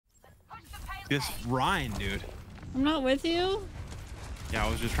This Ryan, dude. I'm not with you. Yeah, I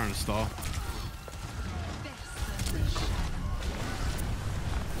was just trying to stall.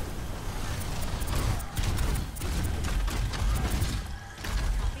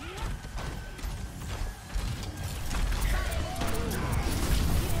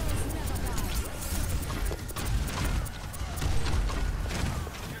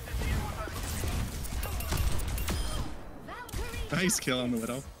 Nice kill on the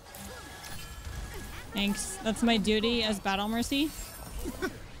Widow. Thanks. That's my duty as Battle Mercy.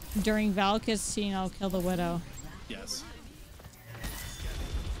 During Valk's, you know, kill the Widow. Yes.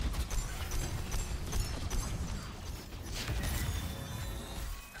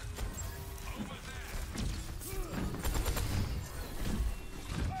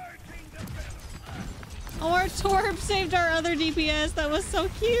 Oh, our Torb saved our other DPS. That was so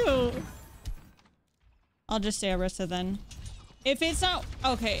cute. I'll just stay Arista then. If it's not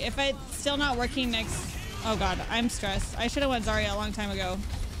okay, if it's still not working next, oh god, I'm stressed. I should have went Zarya a long time ago.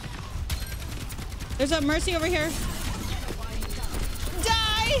 There's a Mercy over here.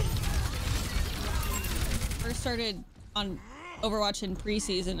 Die! First started on Overwatch in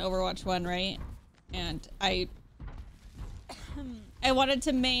preseason, Overwatch 1, right? And I wanted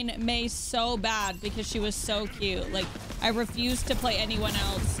to main Mei so bad because she was so cute. Like, I refused to play anyone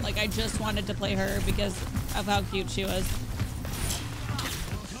else. Like, I just wanted to play her because of how cute she was.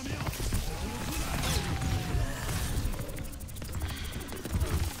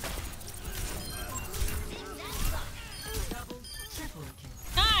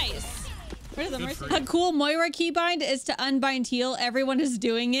 Nice! Where's the Mercy? A cool Moira keybind is to unbind heal. Everyone is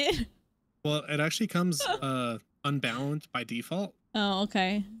doing it. Well, it actually comes unbound by default. Oh,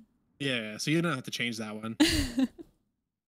 okay. Yeah, so you don't have to change that one.